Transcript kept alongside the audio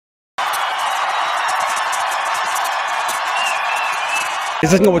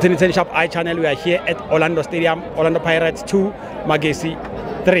This is Ngoboteni Tennis Shop iChannel. We are here at Orlando Stadium, Orlando Pirates 2, Magesi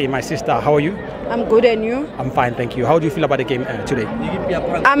 3. My sister, how are you? I'm good, and you? I'm fine, thank you. How do you feel about the game today?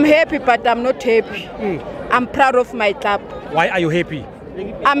 I'm happy, but I'm not happy. I'm proud of my club. Why are you happy?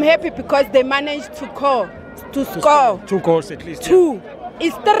 I'm happy because they managed to score. 2 goals at least. 2.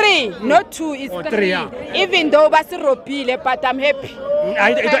 It's 3, not 2. It's 3. Yeah. Even though but I'm happy.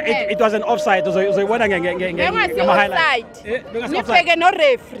 It was an offside. It was one offside. No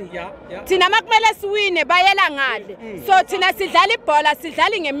referee. Tina makumele siwine bayela ngale. So tina sidlala ibhola,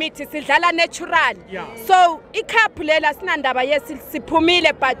 sidlala ngemithi, sidlala natural. So icup lela sinandaba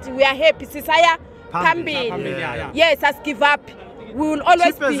yesiphumile, but we are happy sisaya phambili. Yes, as give up. We will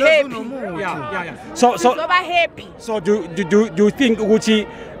always be happy. So happy. So do you think ukuthi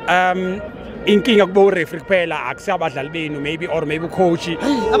inkinga kubo referee kuphela akusabadlali benu maybe or maybe coach? No,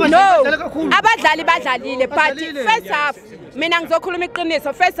 abadlali badlalile, but first half mina ngizokhuluma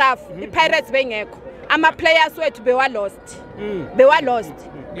iqiniso, first half iPirates bengekho. Ama players wethu bewa lost.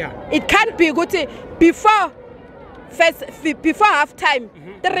 It can't be ukuthi before half time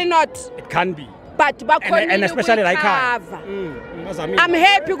 3-0. It can be. But and especially like I'm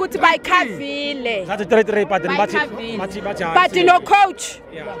happy ukuthi bayikhavile. But no coach.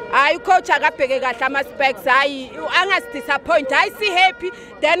 Hayi coach akabheke kahle ama specs, hayi angasidisappoint. Hayi si happy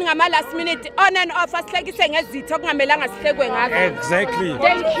then ngama last minute on and off asihlekise ngezitho kungamelanga sihlekwe ngazo. Exactly.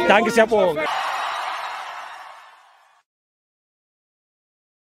 Thank you. Thank you siyabonga.